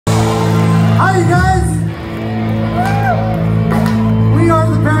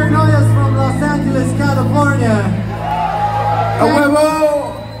¡A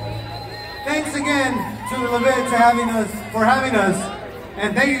huevo! Thanks again to Levitt for having us,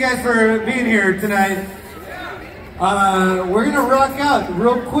 and thank you guys for being here tonight. We're gonna rock out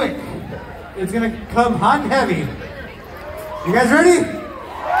real quick. It's gonna come hot and heavy. You guys ready?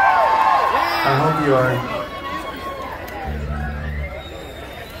 I hope you are.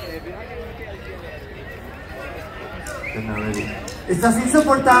 They're not ready. Estás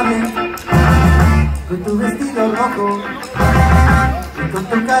insoportable con tu vestido rojo y con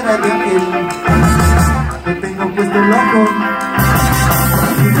tu cara de ángel. Te tengo puesto loco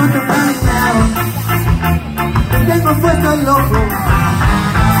y con tu peinado. Te tengo puesto loco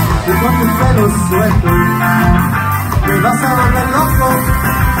y con tus pelos sueltos me vas a volver loco.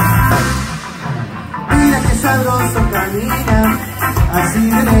 Mira que sabroso camina, así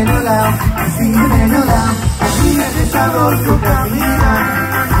de melola, así de melola. Mira que sabroso camina,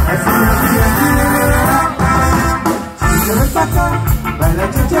 así de melola. Si te ves pa' acá, baila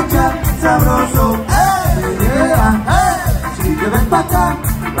cha-cha-cha, sabroso, Si te ves pa' acá,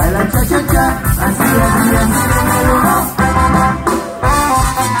 baila cha-cha-cha, así de melola.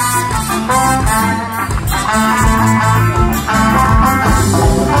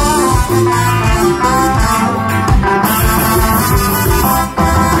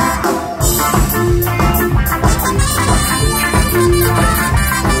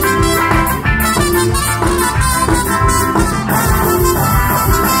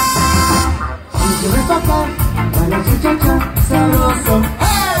 Sabroso,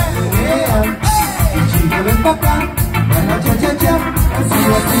 chico ven pa' acá, baila cha-cha-cha, así.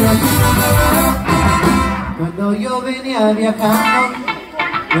 Cuando yo venía viajando,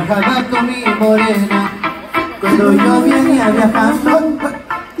 viajaba con mi morena. Cuando yo venía viajando,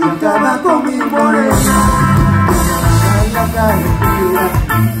 viajaba con mi morena. La carretera,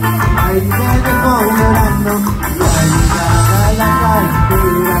 ahí me dejó llorando. La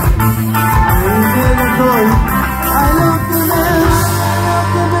carretera, ahí me dejó.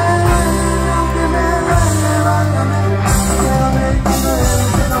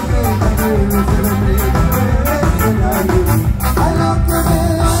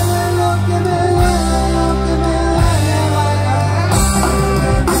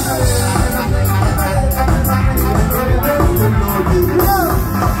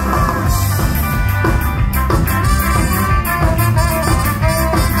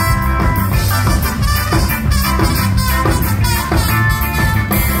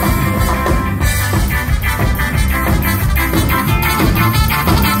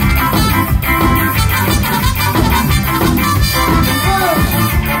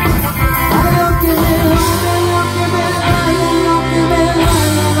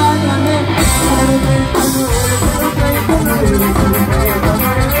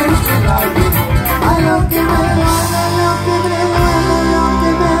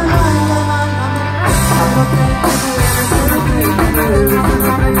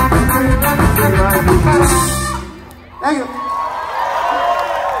 Thank you.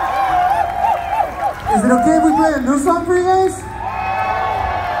 Is it okay if we play a new song for you guys?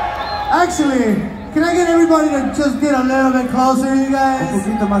 Actually, can I get everybody to just get a little bit closer, you guys? Un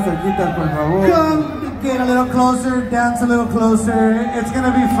poquito más cerquita, por favor. Come, get a little closer, dance a little closer. It's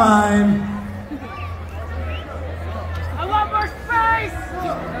gonna be fine. I want more space!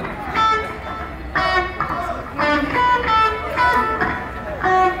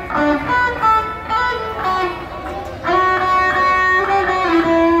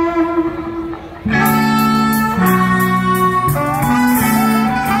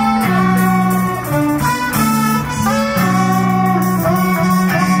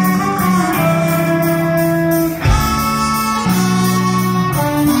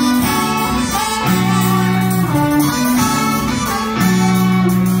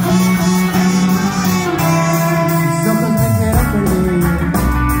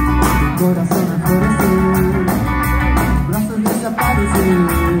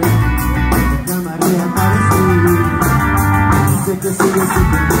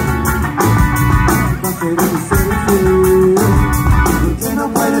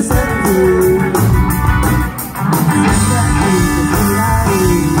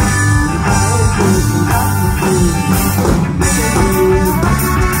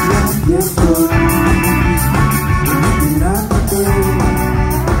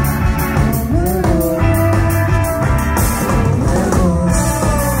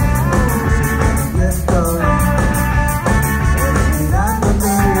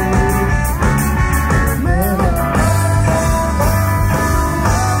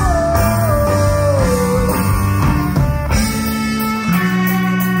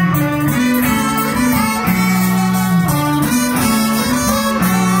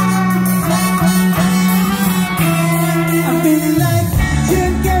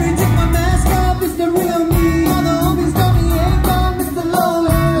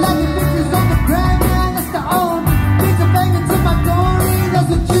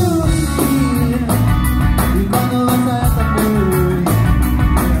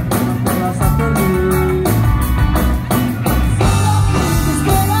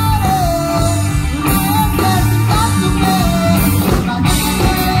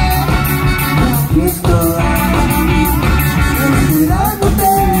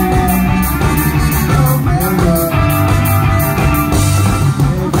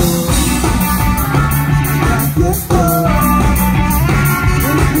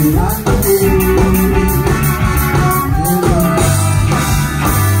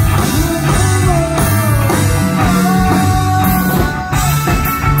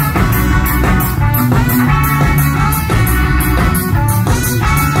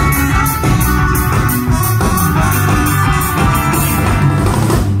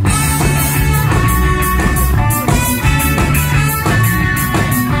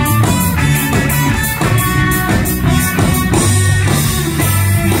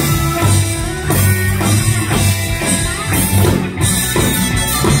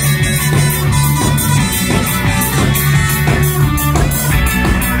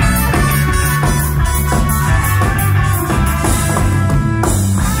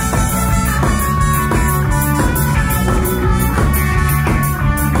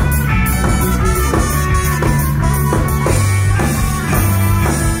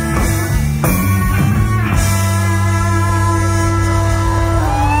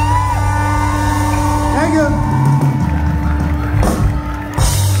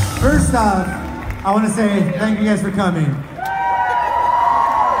 First off, I want to say thank you guys for coming.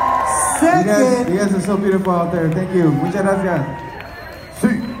 Second, You guys are so beautiful out there. Thank you. Muchas gracias.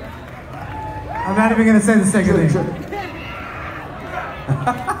 Sí. I'm not even going to say the second thing. Sure.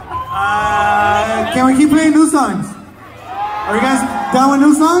 Can we keep playing new songs? Are you guys done with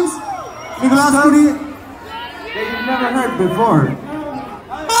new songs? Nicolas, That you've never heard before.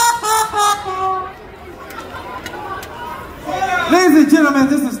 Ladies and gentlemen,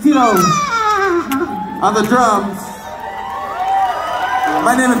 this is Tito on the drums.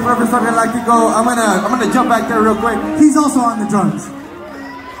 My name is Professor Galactico. I'm gonna jump back there real quick. He's also on the drums.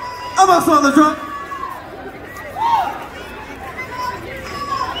 I'm also on the drum.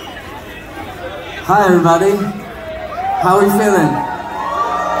 Hi everybody. How are you feeling?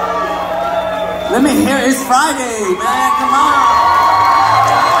 Let me hear it. It's Friday, man. Come on.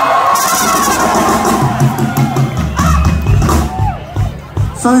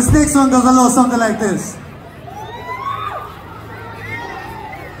 So this next one goes a little something like this.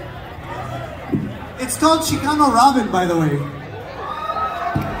 It's called Chicano Robin, by the way.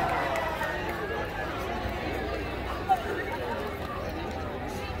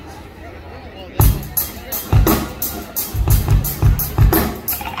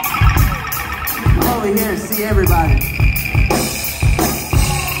 Over here, see everybody.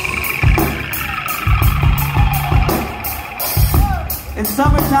 It's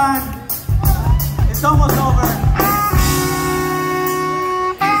summertime. It's almost over.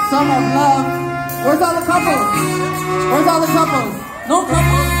 Summer of love. Where's all the couples? Where's all the couples? No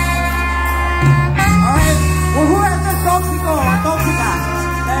couples? Alright. Well, who has this tóxico or tóxica?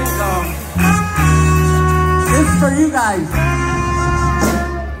 There you go. This is for you guys.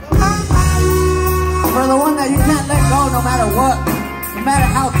 For the one that you can't let go no matter what. No matter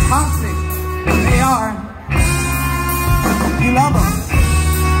how toxic they are. You love them.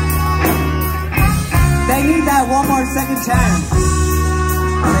 They need that one more second chance.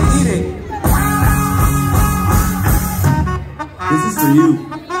 They need it. This is for you.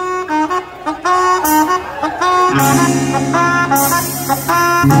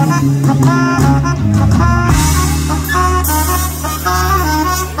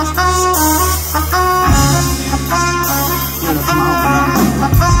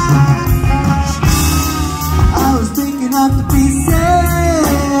 I was picking up the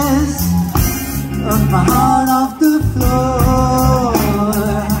pieces of my heart off the floor.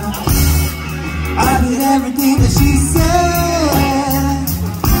 I did everything that she said.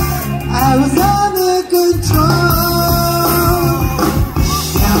 I was under control.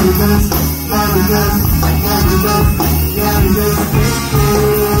 Yeah, we just,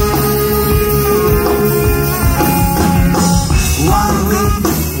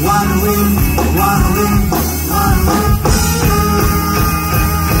 wanna win.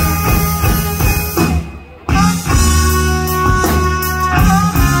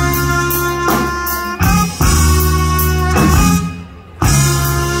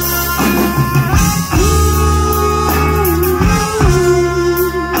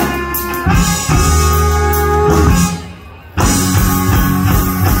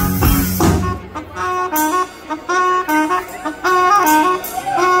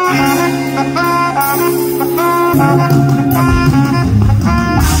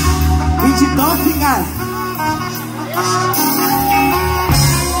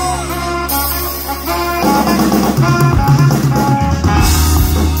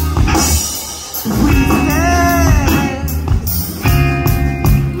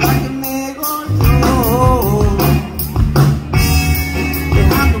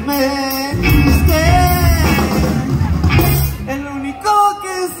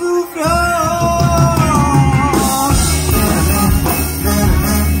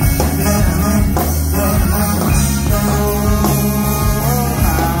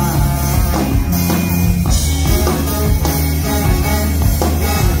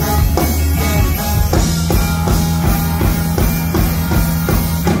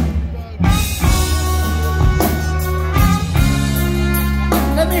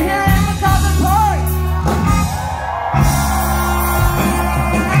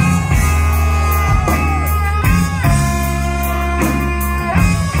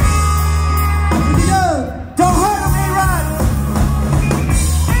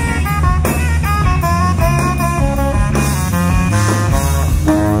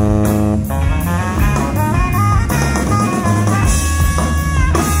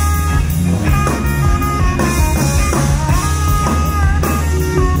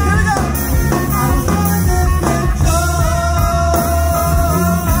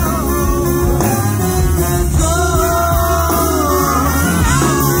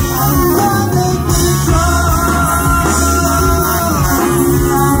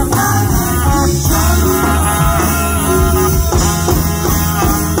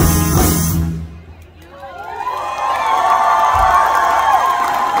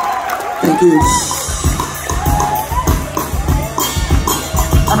 Dude.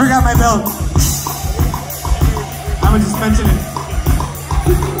 I forgot my belt. I would just mention it.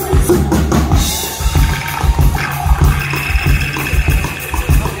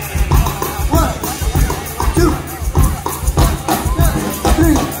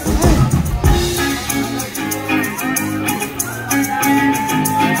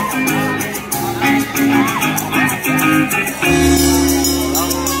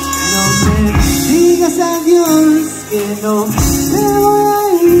 Adiós, que no me voy a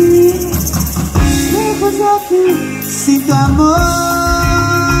ir lejos de aquí sin tu amor.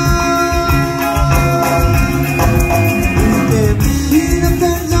 Y te pido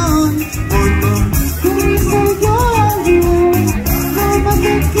perdón por lo que hice yo ayer. No más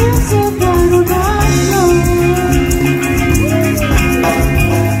te quise dar un año.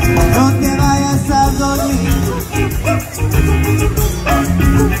 No te vayas a dormir.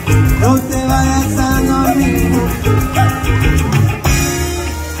 No te vayas a dormir.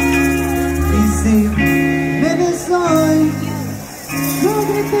 Y si me ves hoy, no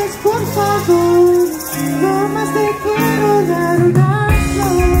grites por favor. No más te quiero dar una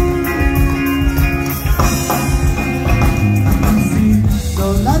flor. Y si no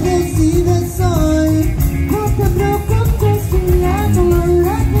la decides hoy, no te preocupes, mi amor,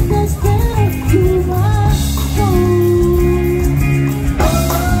 la que te espera tu barco.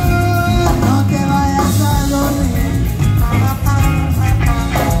 No te vayas a dormir.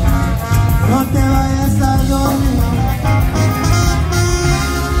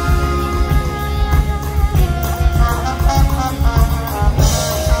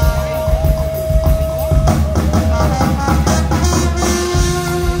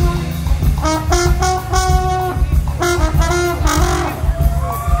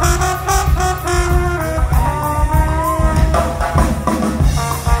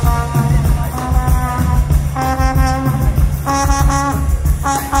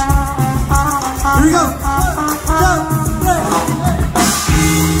 Here we go.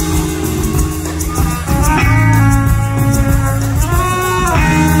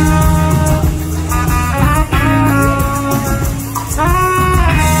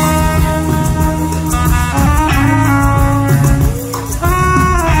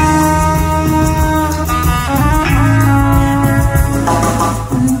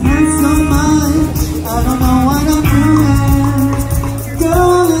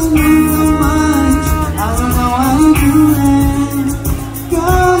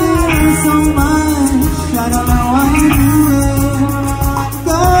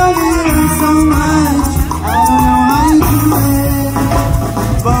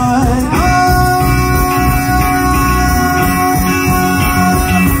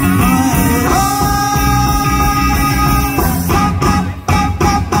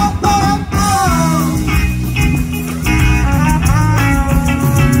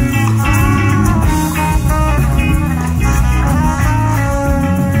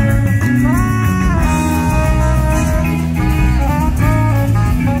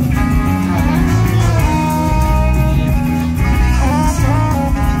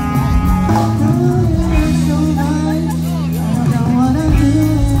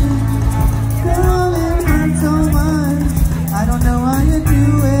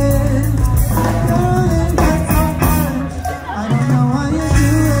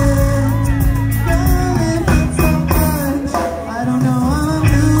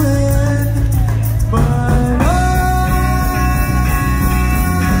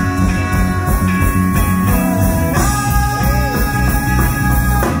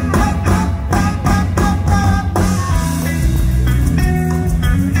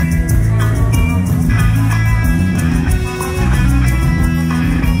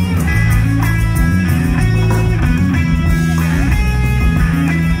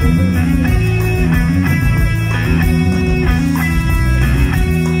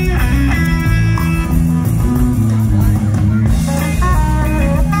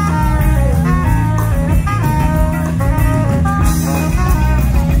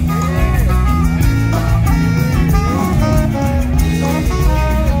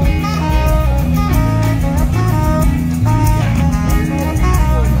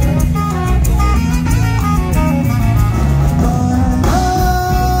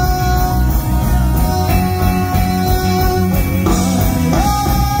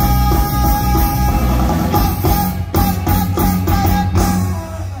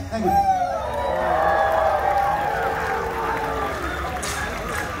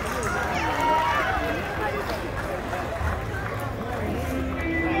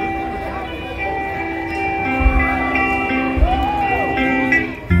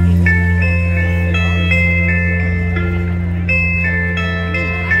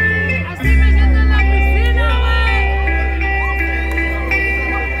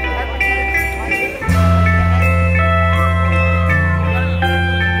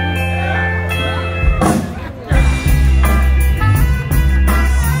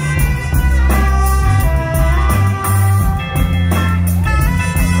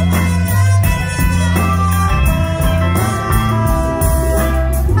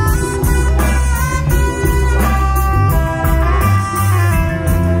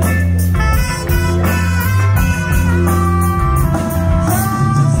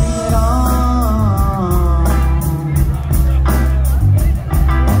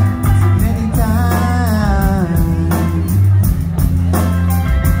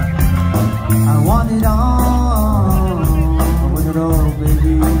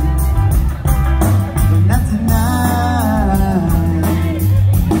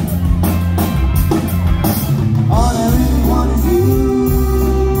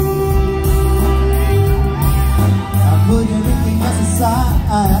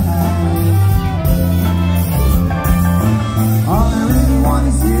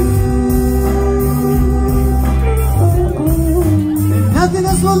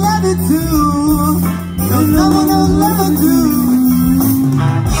 else will love it too. No one will ever do.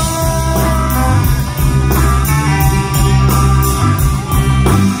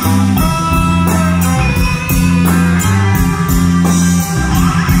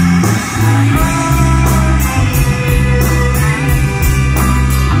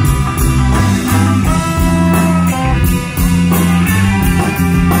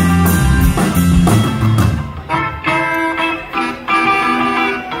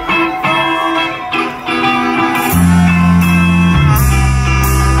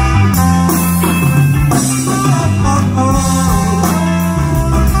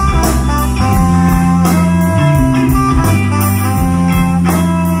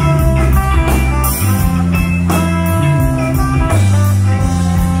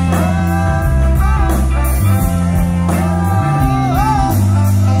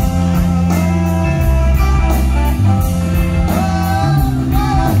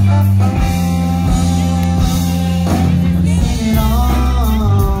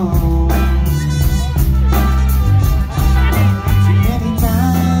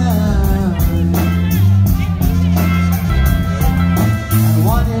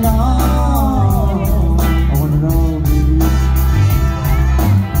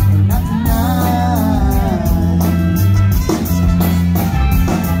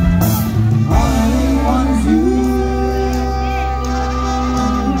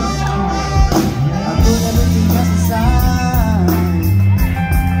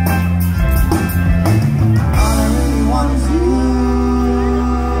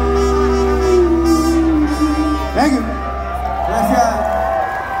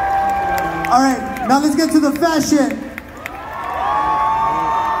 Now let's get to the fashion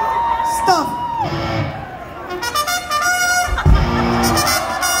stuff.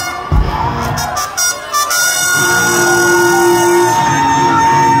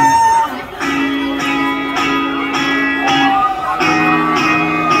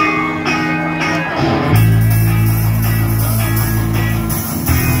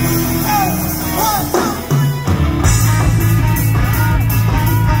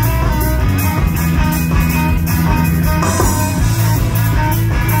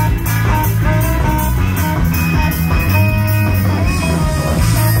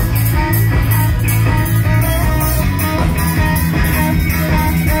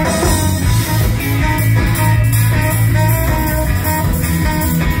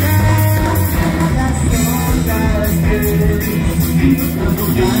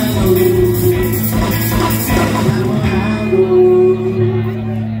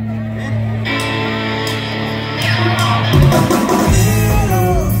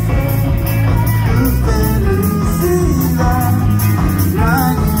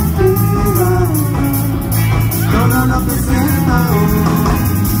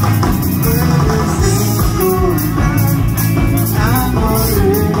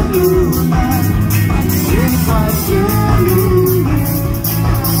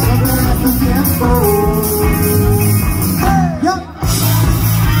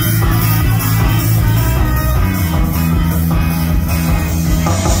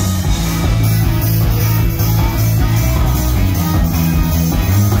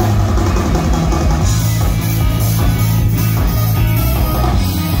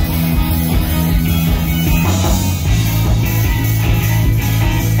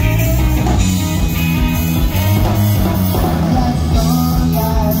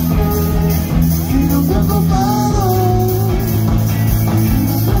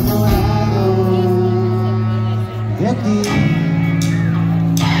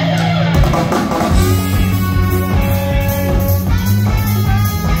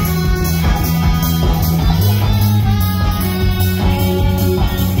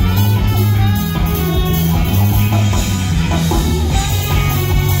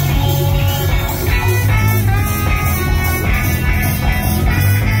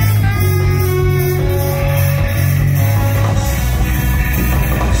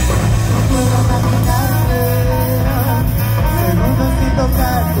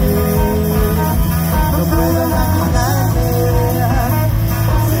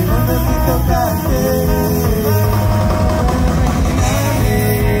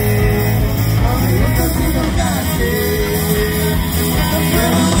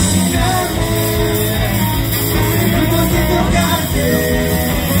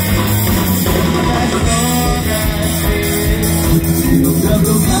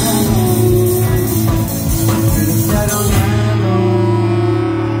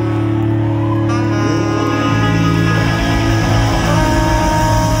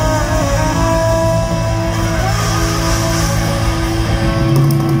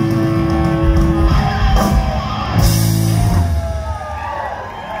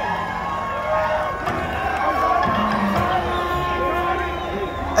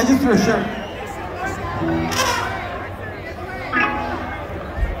 I just threw a shirt.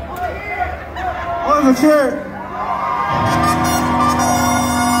 Where's the shirt?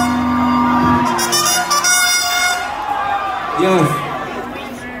 Yes.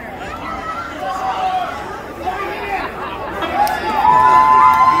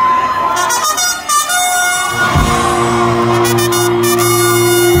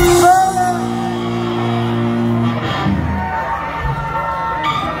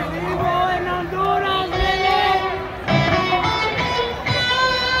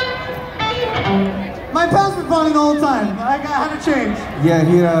 My pals been falling all the time. I had to change. Yeah,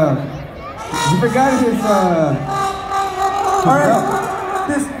 he forgot his, Alright,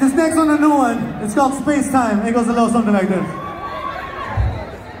 this next one, a new one. It's called Space Time. It goes a little something like this.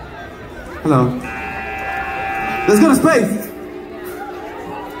 Hello. Let's go to space.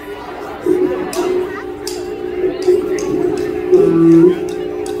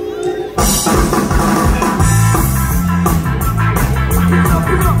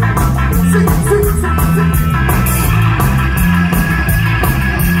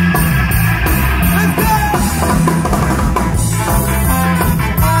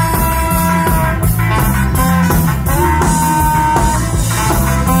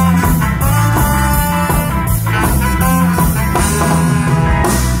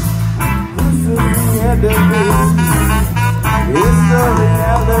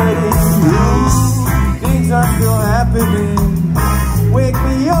 Things are still happening. Wake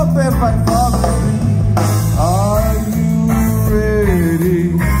me up if I fall asleep. Are you ready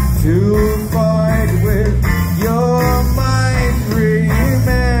to fight with your mind?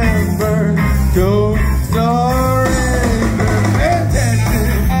 Remember, don't surrender.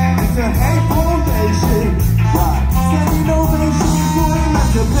 Attention, it's a hateful nation. Why? Standing ovation for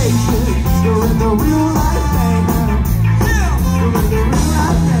emancipation. You're in the real life, man. You're in the real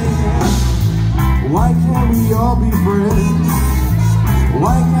life, man. Why can't we all be friends?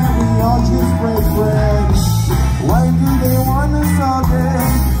 Why can't we all just break bread? Why do they want us all dead?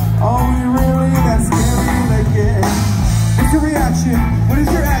 Are we really that scary again? What's your reaction? What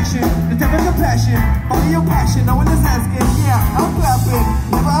is your action? The type of compassion, follow your passion. No one is asking. Yeah, I'm clapping.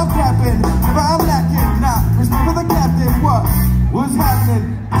 Never I'm clapping. Never I'm lacking. Nah, respect for the captain. What? What's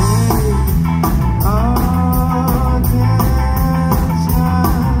happening? Hey,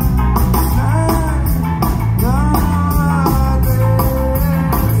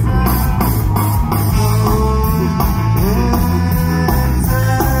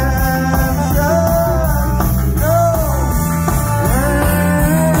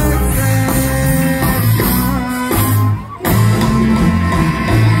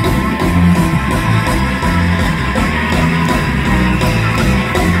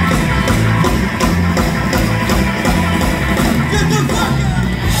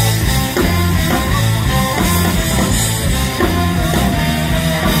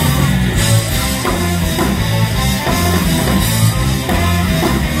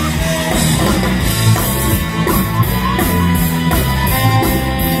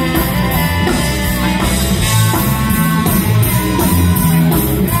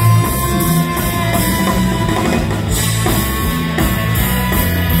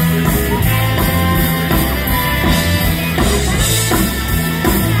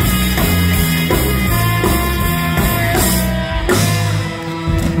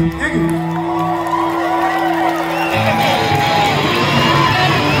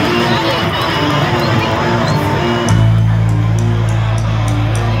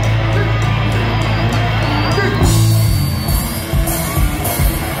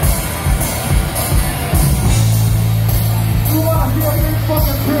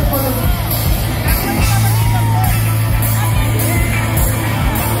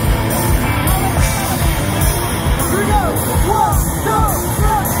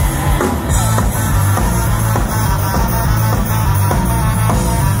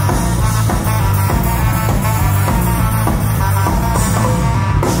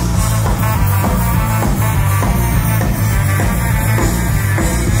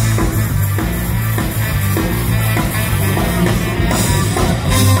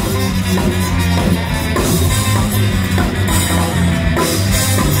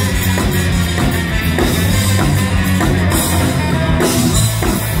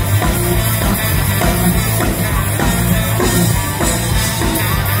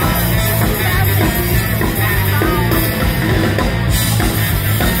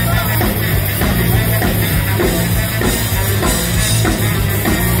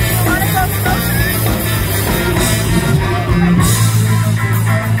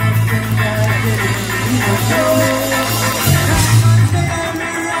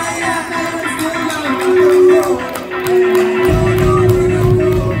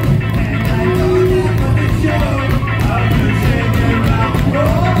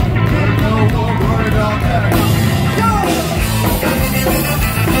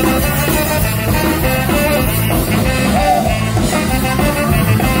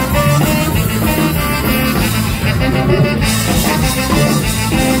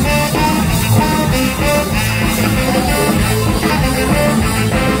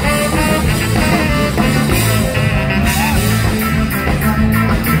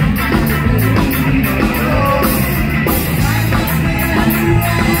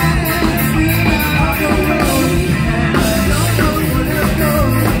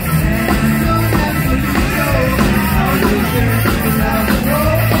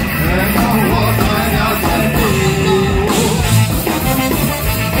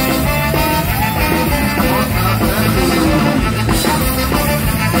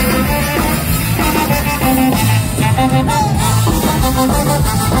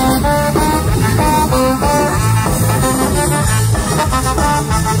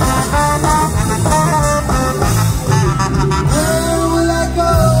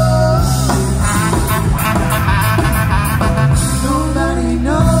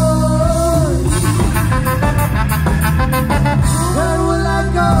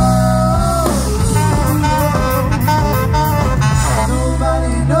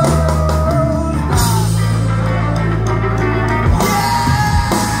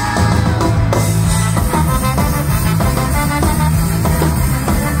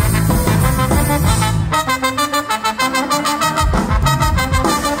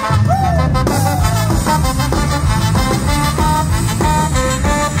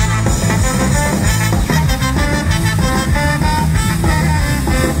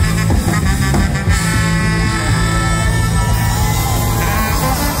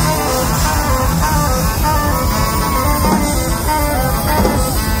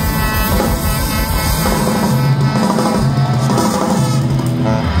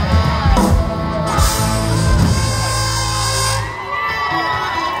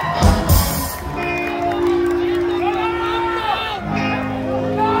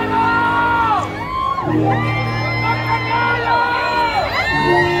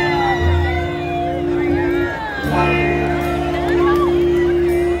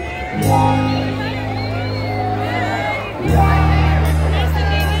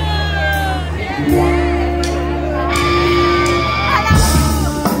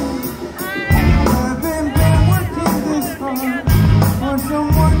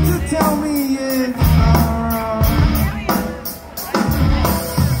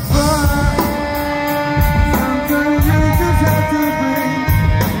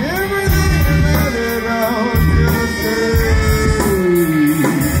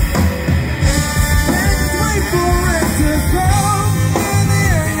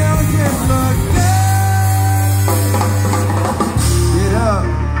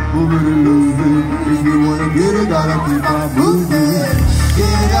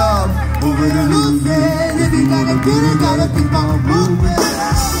 Moving and losing. If you gotta get it, gotta keep on moving.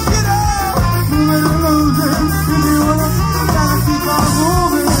 Get up. Moving and losing. If you wanna get it, gotta keep on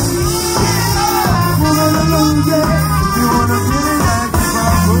moving. Get up. Moving and losing. If you wanna get it, gotta keep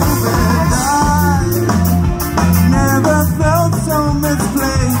on moving. I never felt so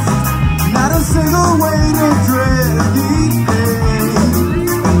misplaced. Not a single way to dread these days.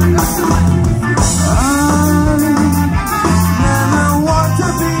 I never want to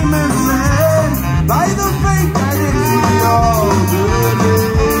be misled by the fate that is we all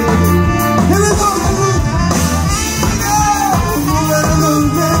believe. Here we go. Move it and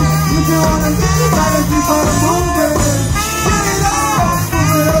lose it. If you wanna get it, gotta keep on moving. Get it up.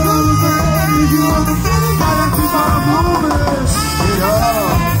 Move it and lose it. If you wanna get it, gotta keep on moving. Get it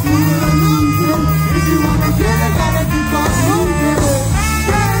up. Move it and lose it. If you wanna get it, gotta keep on moving.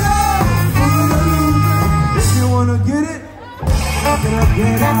 Get it up. Move it and lose it. If you wanna get it, get up,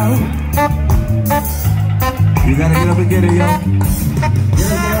 get out. You gotta get up and get it, yo. Get up,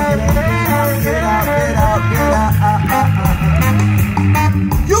 get out, get out, get out, get out.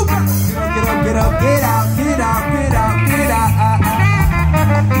 You gotta get up, get up, get out, get out, get out, get out.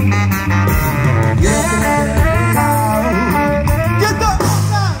 Get up, get out. Get up.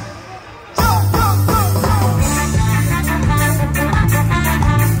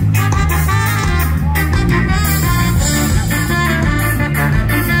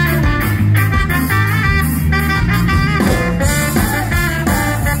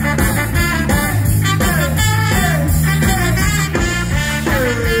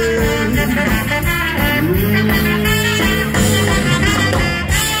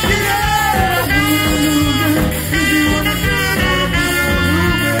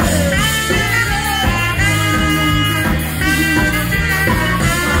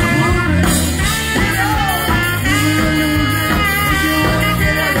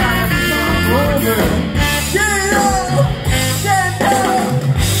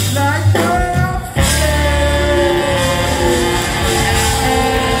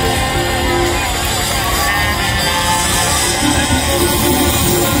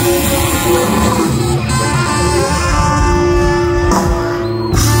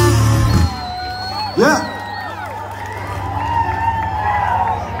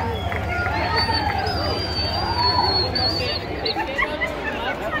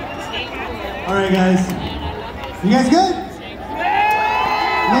 All right, guys. You guys good? You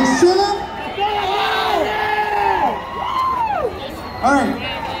guys chilling? All right.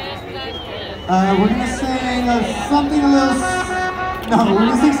 We're gonna sing something a little. No, we're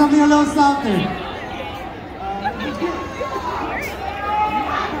gonna sing something a little softer.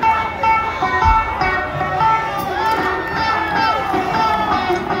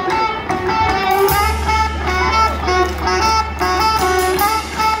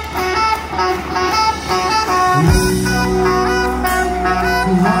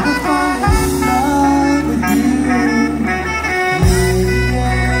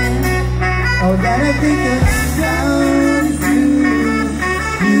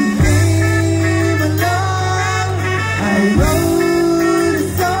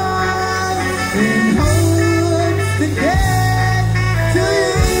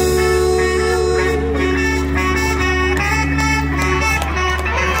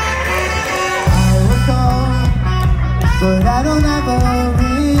 But I don't have a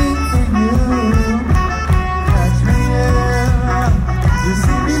ring for you. Catch me if you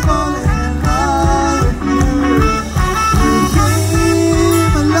see me falling in love with you. You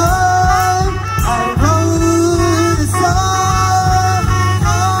came along, I wrote a song.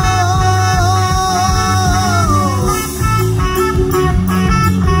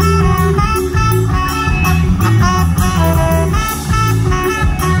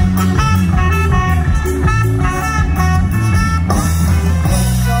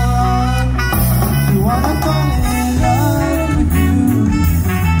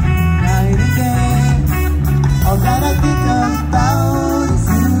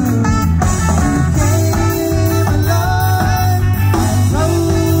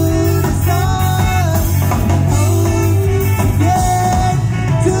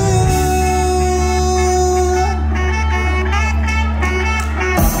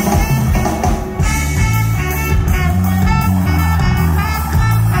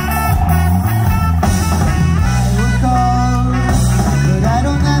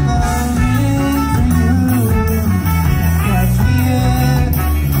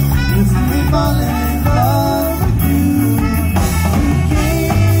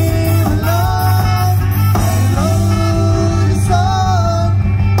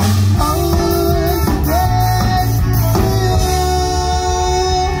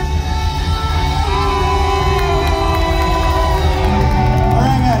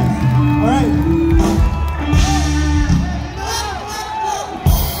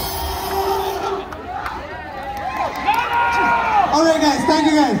 guys, thank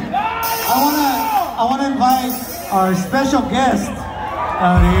you guys. I wanna invite our special guest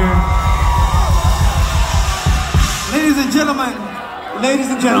out here. Ladies and gentlemen,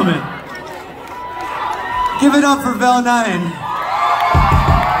 give it up for Vel 9.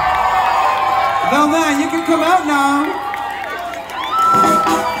 Vel 9, you can come out now.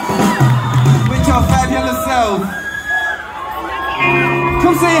 With your fabulous self.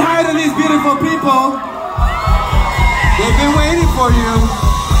 Come say hi to these beautiful people. They've been waiting for you.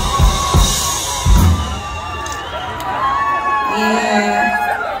 Yeah.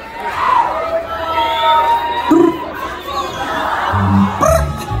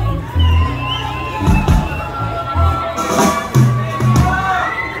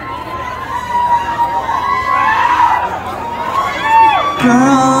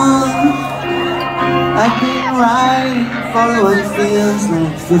 Girl, I've been riding for what feels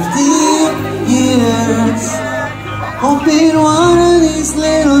like 15 years, hoping one of these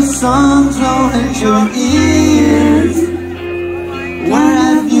little songs will hit your ears. Where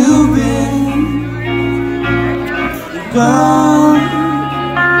have you been? Girl,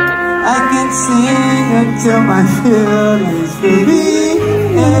 I can sing until my feelings fill the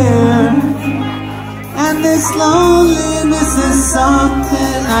air, and this loneliness is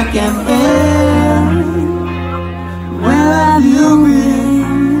something I can't bear. Where have you been?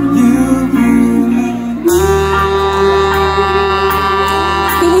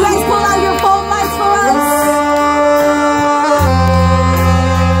 Can you guys pull out your phone lights for us?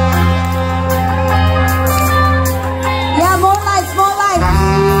 Yeah, more lights, more lights.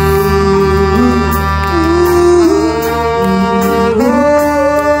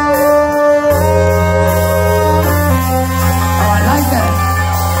 Oh, I like that.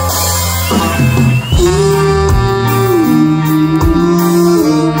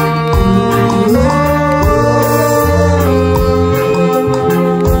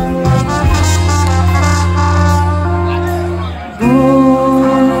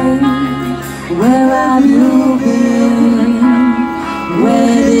 Where have you been?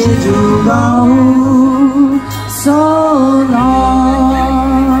 Where did you go? So long.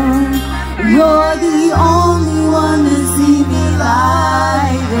 You're the only one to see me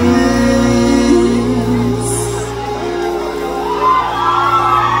like this.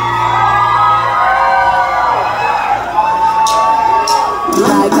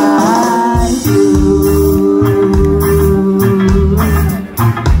 Like I do.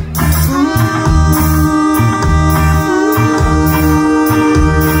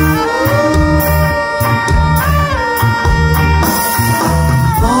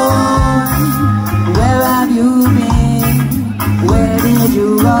 Where have you been? Where did you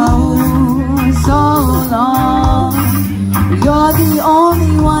go? So long. You're the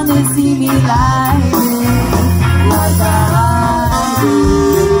only one to see me like this, like I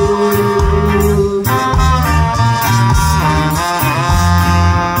do.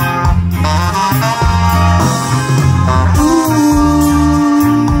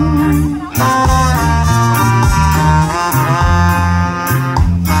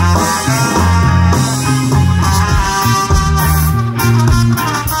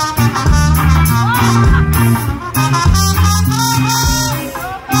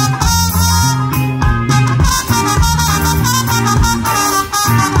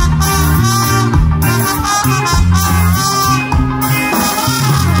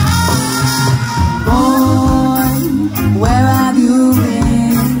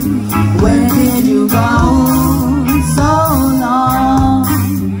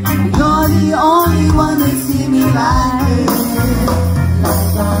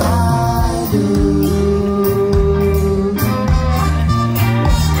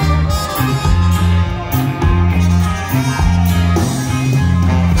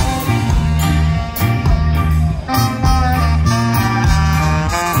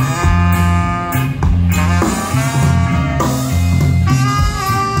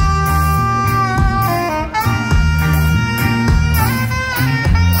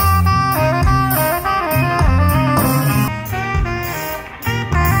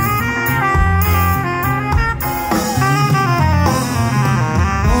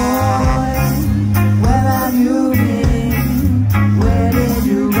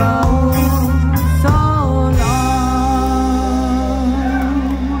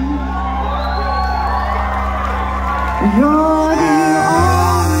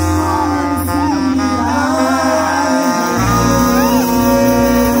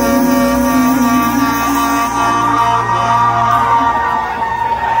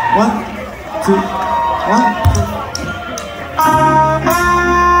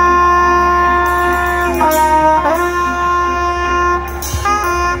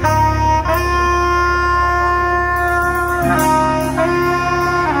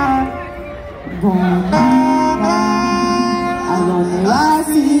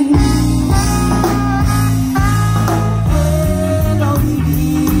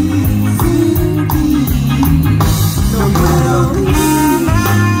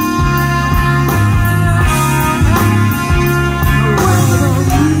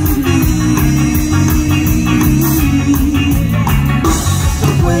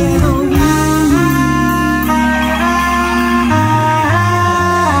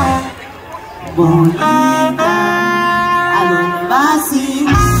 bonita, ¿a dónde vas sin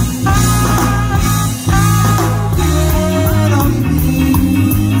mí? Quiero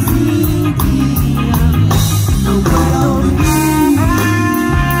vivir sin ti, no puedo vivir,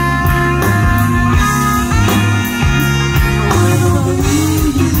 no puedo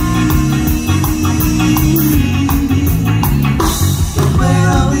vivir, no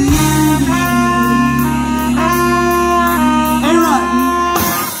puedo vivir.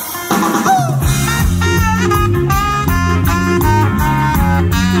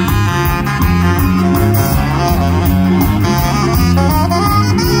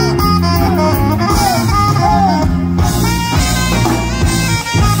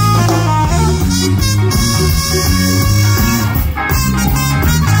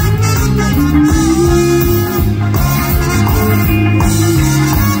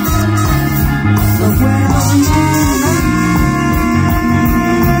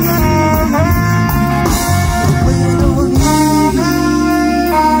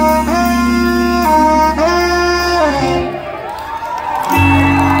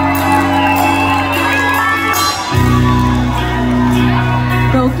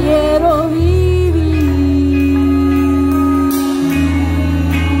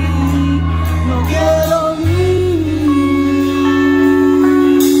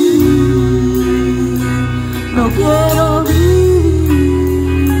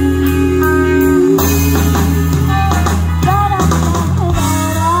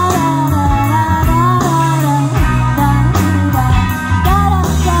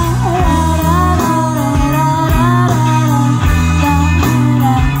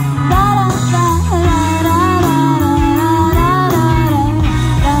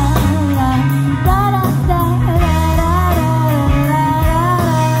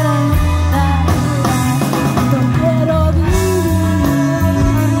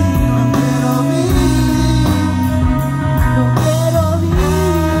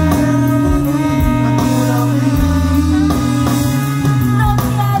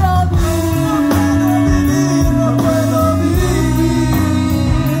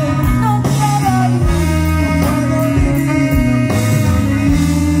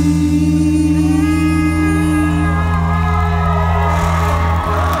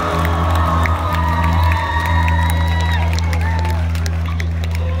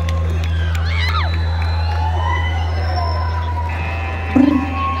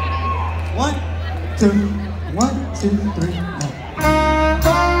 One, two, three, go.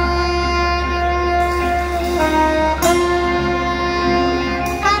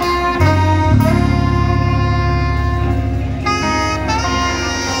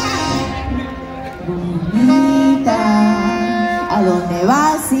 Bonita, ¿a dónde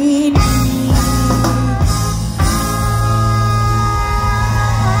vas sin mí?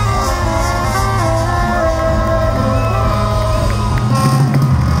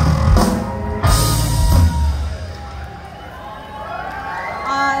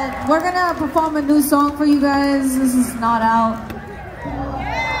 We're gonna perform a new song for you guys. This is not out.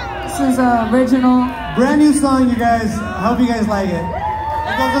 This is original. Brand new song, you guys. I hope you guys like it.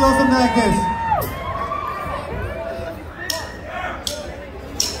 It goes a little something like this.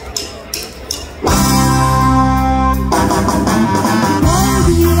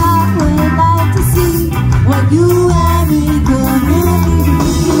 Maybe I would like to see what you and me could really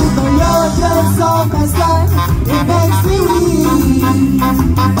be, but you're just so messed up, it makes me weak.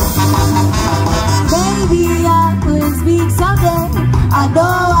 Maybe I could speak someday, I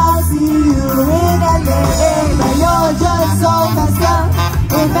know I'll see you in LA, but you're just so messed up,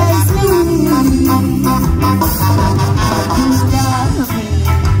 it makes me weak. You love me,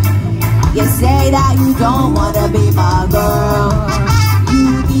 you say that you don't wanna be my girl, you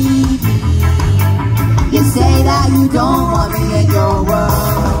need me, you say that you don't want me in your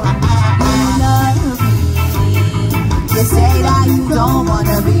world, you love me, you say that you don't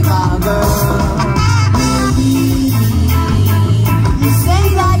wanna be my girl, you need me, you say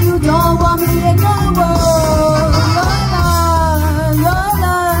that you don't want me in your world, your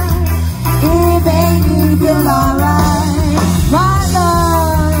love, it made me feel alright, my love,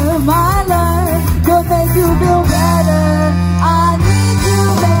 could make you feel better, I need you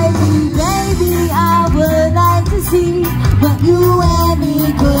baby, I would like to see what you and me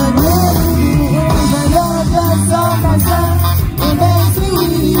could really be, but you're just so messed up, it makes me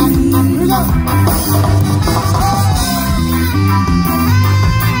weak.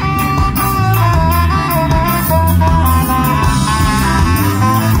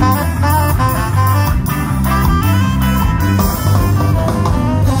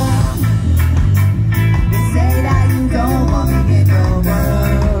 You say that you don't want me in your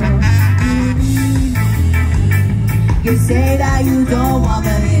world, you need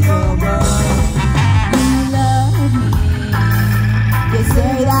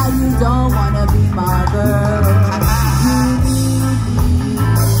that you don't wanna be my girl. You need me.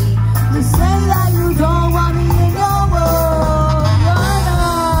 You say that you don't want me in your world.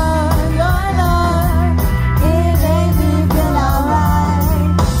 Your love, it made me feel alright.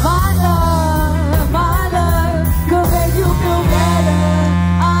 My love, could make you feel better.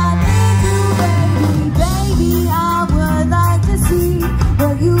 I need you, baby, I would like to see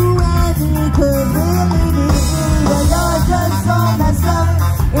what you and me could really be. But you're just so messed up,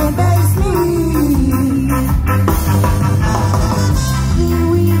 it makes me.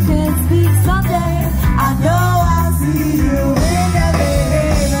 We can speak someday. I know I'll see you in the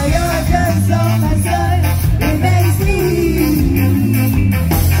bed. But you're just so messed up, it makes me.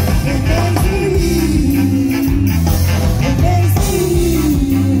 It makes me. It makes me.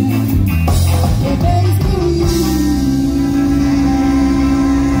 It makes me.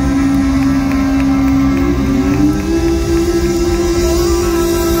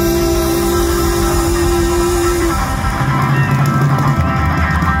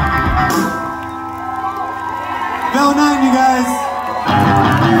 Vel 9, you guys.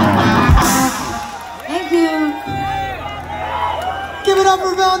 Thank you. Give it up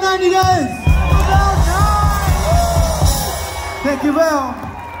for Vel 9, you guys. Vel 9. Thank you, Vel.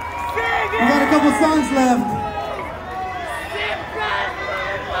 We got a couple songs left.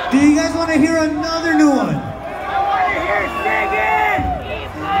 Do you guys want to hear another new one? I want to hear singing!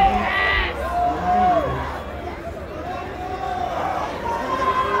 Keep my ass!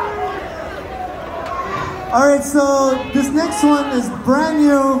 Alright, so this next one is brand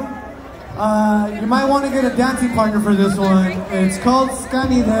new. You might want to get a dancing partner for this one. It's called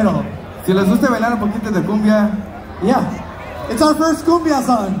Scanidero. Si les gusta bailar un poquito de cumbia, Yeah, it's our first cumbia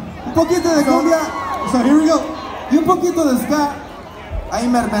song. un poquito de cumbia So here we go. y un poquito de ska, ahí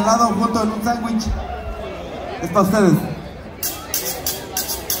mermelado junto en un sándwich. Es para ustedes.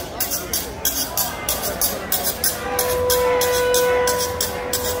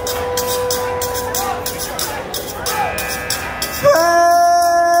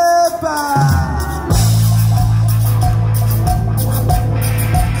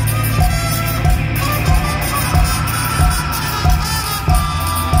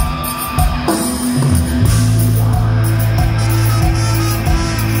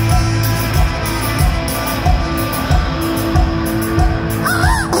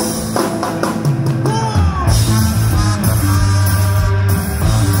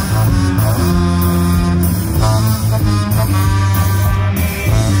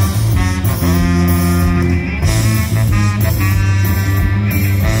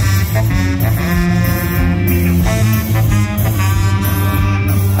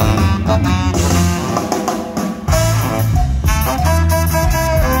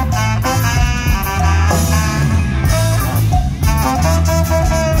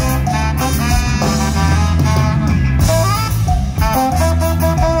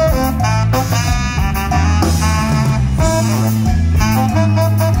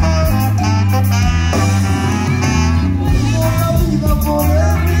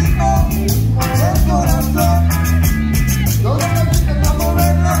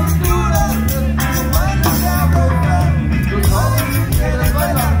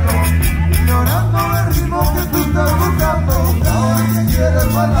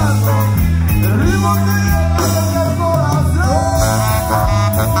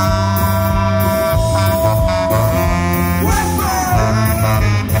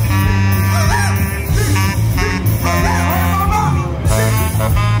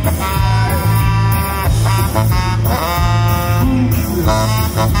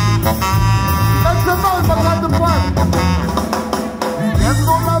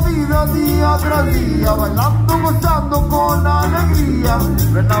 día tras día, bailando, gozando con alegría.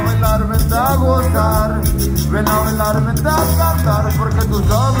 Ven a bailar, vente a gozar, ven a bailar, vente a cantar, porque tú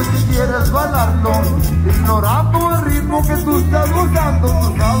sabes que quieres bailarlo, ignorando el ritmo que tú estás gozando.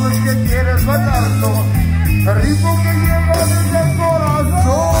 Tú sabes que quieres bailarlo, el ritmo que lleva desde el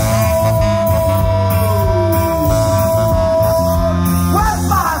corazón.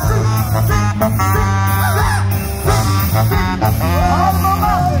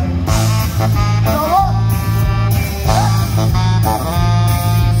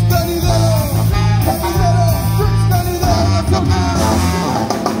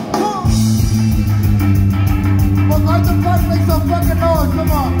 Make some fucking noise,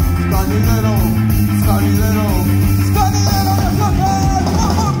 come on. Scanidero, Scanidero, Scanidero,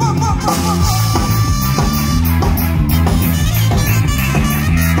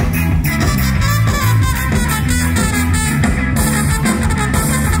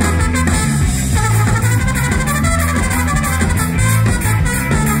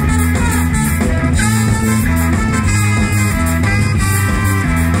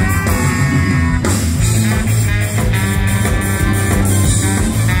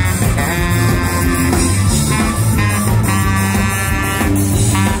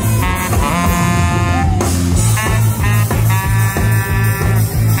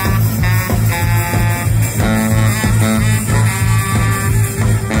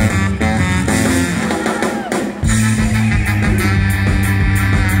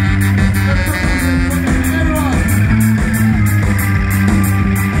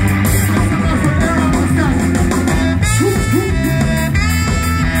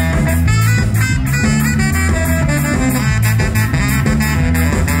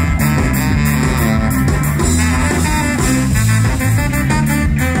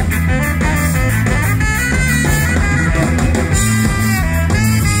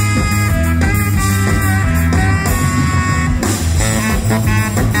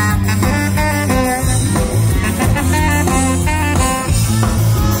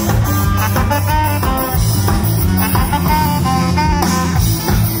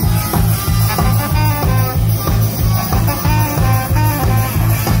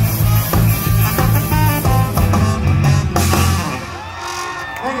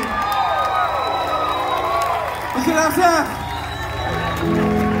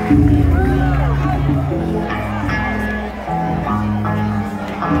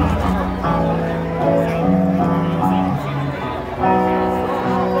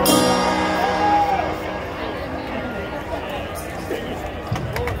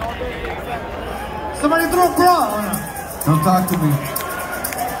 Come talk to me.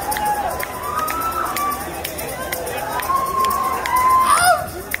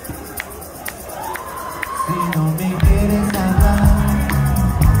 Si no me quieres hablar,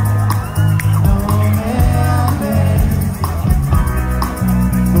 no me hables,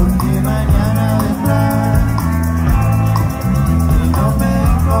 porque mañana vendrás y no me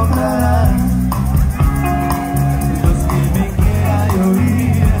encontrarás. Los que me quieran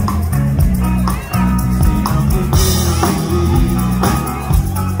oír, sino que quiero vivir.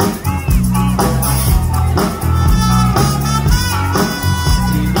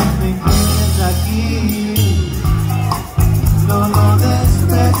 Si no me quieres aquí, no lo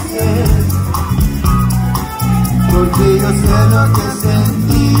desprecies, porque yo sé lo que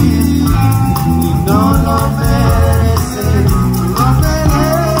sentí y no lo mereces, no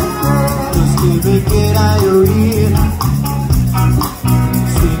mereces. Los que me quieran oír,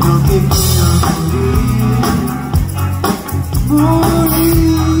 sino que quiero morir,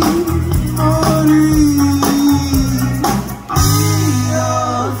 morir, morir. Y yo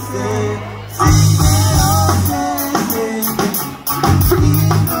sé, sí que lo sé, sí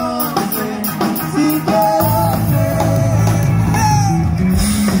no sé, sí que lo sé.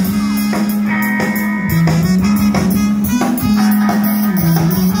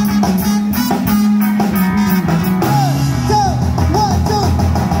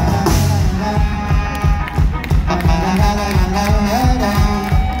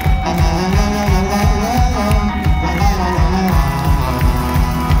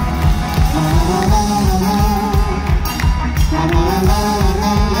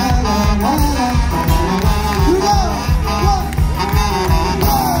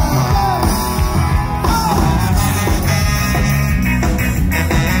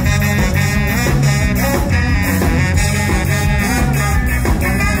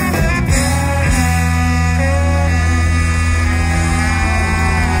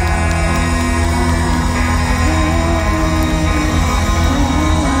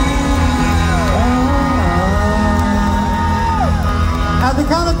 At the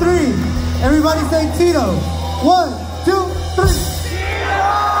count of three, everybody say Tito. 1, 2, 3.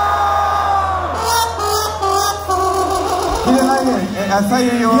 You didn't like it? I saw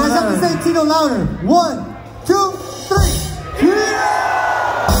you. You guys have to say Tito louder. 1, 2, 3.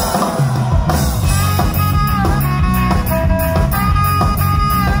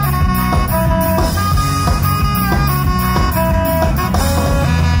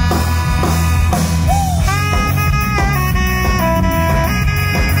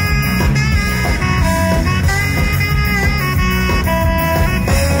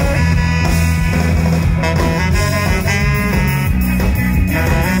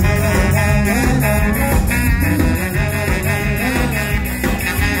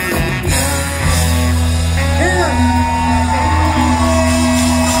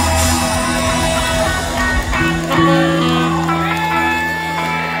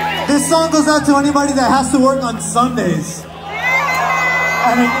 This song goes out to anybody that has to work on Sundays.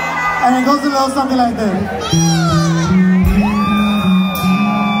 And it goes a little something like this.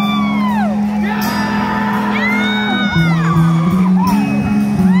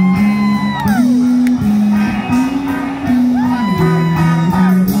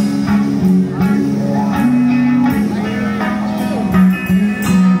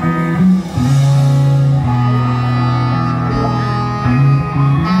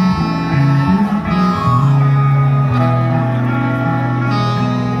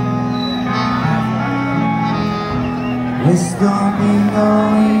 Es domingo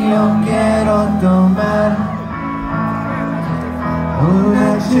y yo quiero tomar una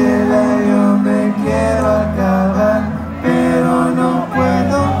chela, yo me quiero acabar, pero no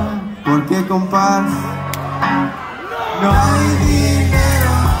puedo, porque compás, no hay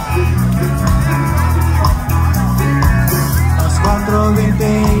dinero. Las 4:20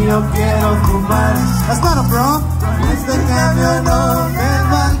 y yo quiero fumar. That's not a bro. Con este cambio no me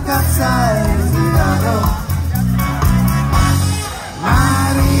va a alcanzar el cigarro.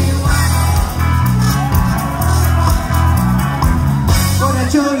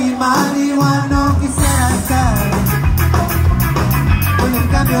 Borracho y marihuano quisiera estar, con el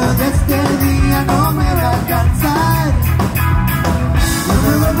cambio de este día no me va a alcanzar. Yo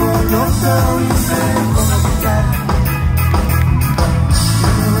me vuelvo loco y sé cómo quitar.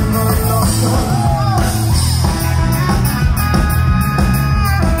 Yo me vuelvo loco.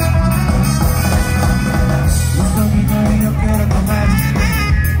 Es domingo y yo quiero tomar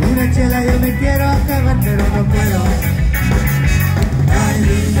una chela, yo me quiero acabar, pero no puedo.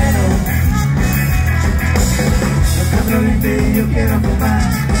 Dinero. Yo quiero fumar,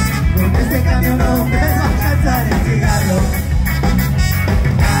 porque este cambio no me va a alcanzar el cigarro.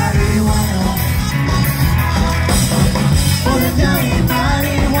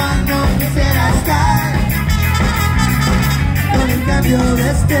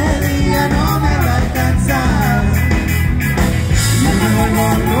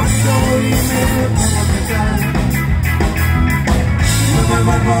 No me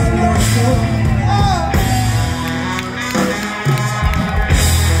vuelvo loco.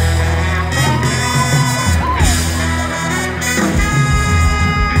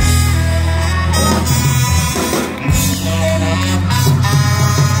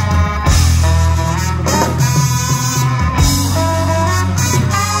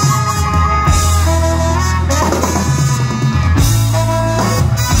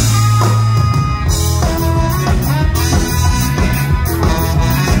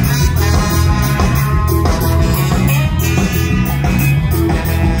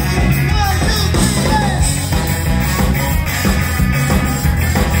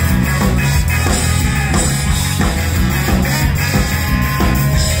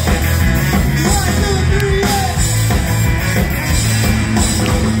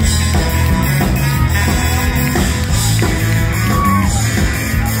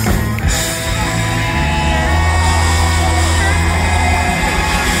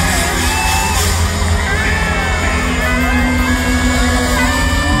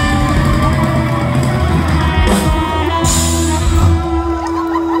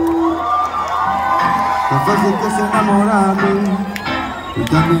 Tan fácil que es enamorarte y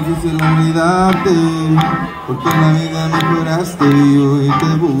tan difícil olvidarte, porque en la vida me juraste y hoy te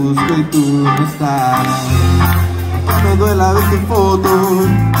busco y tú no estás. Que me duela ver tu foto,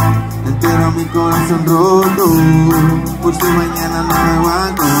 entero mi corazón roto, por si mañana no me voy a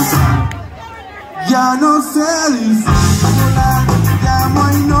encontrar. Ya no sé disimular, te llamo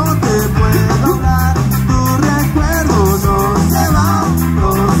y no te puedo hablar. Tu recuerdo no se va,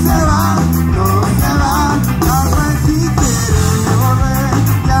 no se va, no se va. Algo en ti quiere volver,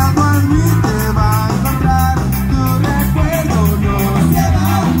 llamo a mí te va a encontrar. Tu recuerdo no se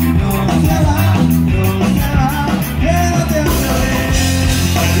va, no se va, no se va. Quédate otra vez,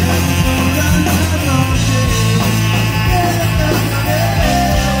 quédate toda la noche. Quédate otra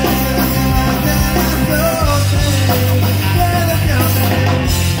vez, quédate otra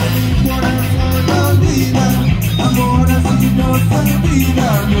vez. Corazón no olvida, amor así no se olvida.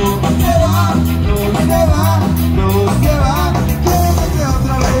 No se va, no se va, no se va. Quédate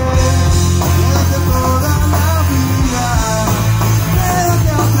otra vez, quédate toda la vida.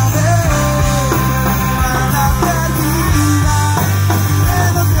 Quédate otra vez, la perdida.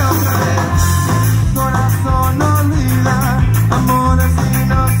 Quédate otra vez, corazón no olvida, amor así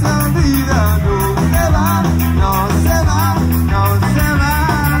no se olvida. No se va, no se va, no se va.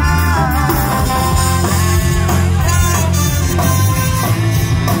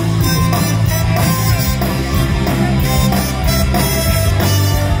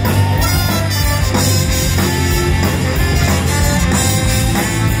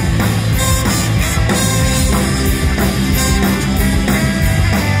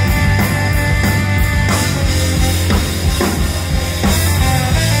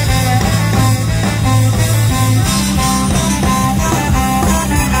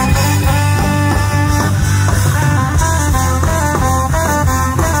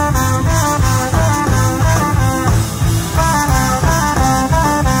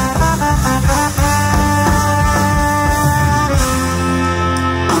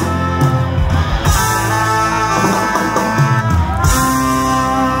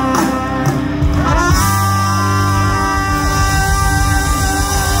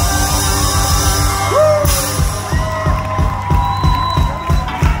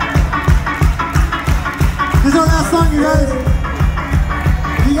 This is our last song, you guys.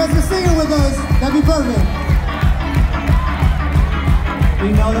 If you guys can sing it with us, that'd be perfect. Y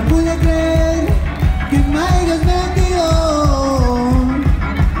no lo pude creer que me hayas mentido.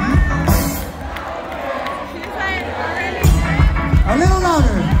 A little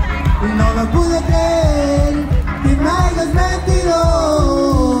louder. Y no lo pude creer que me hayas mentido.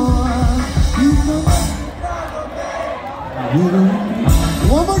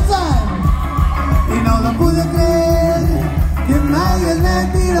 One more time. Y no lo pude creer que me hayas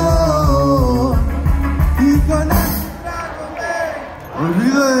mentido. Y con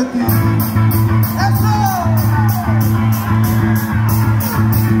olvido de ti. ¡Eso!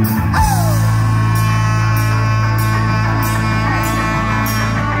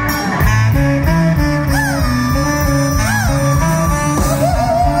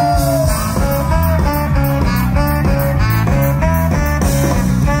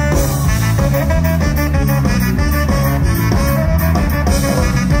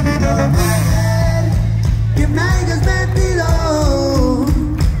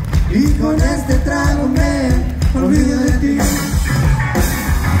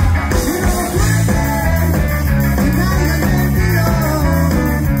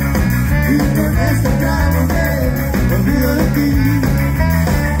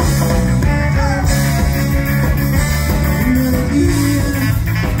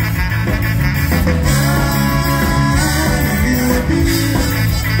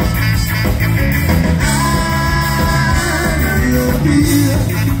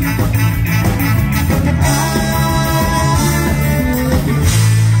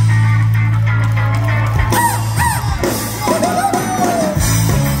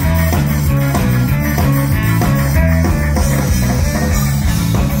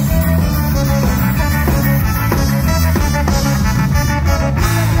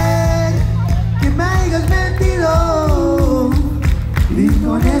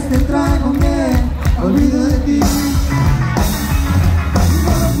 con este trago me olvido de ti.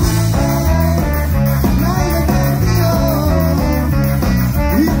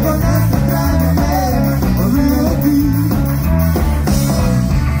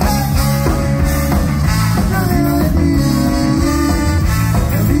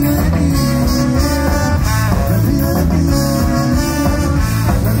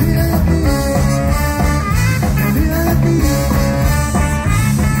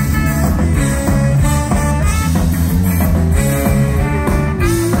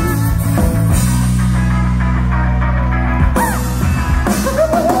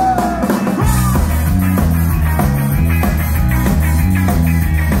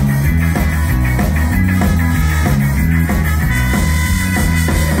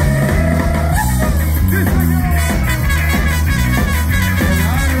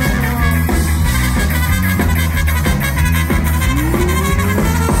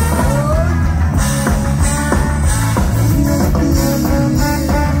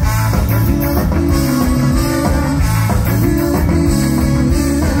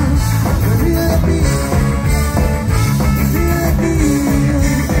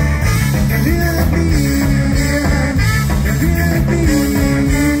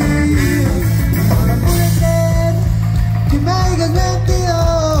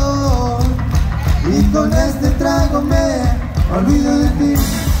 Con este trago me olvido de ti.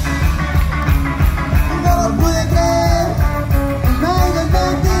 No lo pude creer que me hayas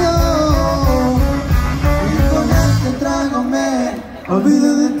mentido. Y con este trago me olvido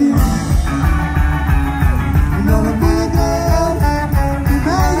de ti. No lo pude creer que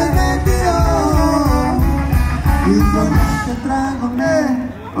me hayas mentido. Y con este trago me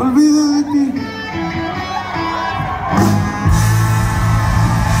olvido de ti.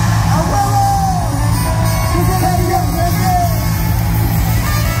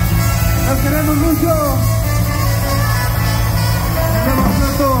 Los queremos mucho. Nos vemos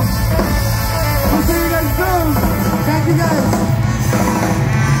pronto. We'll see you guys soon. Thank you guys.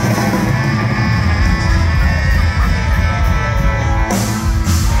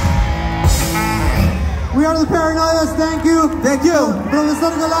 We are the Paranoias. Thank you. Thank you.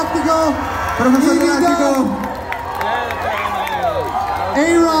 Profesor Galáctico. Profesor Galáctico.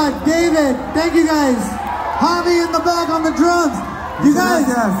 A-Rod, David. Thank you guys. Javi in the back on the drums. You guys,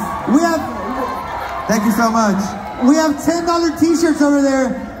 we have... Thank you so much. We have $10 t-shirts over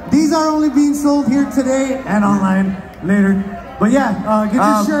there. These are only being sold here today and online later. But yeah, get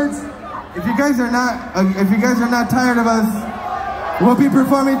your shirts. If you guys are not tired of us, we'll be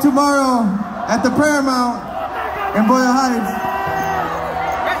performing tomorrow at the Paramount in Boyle Heights.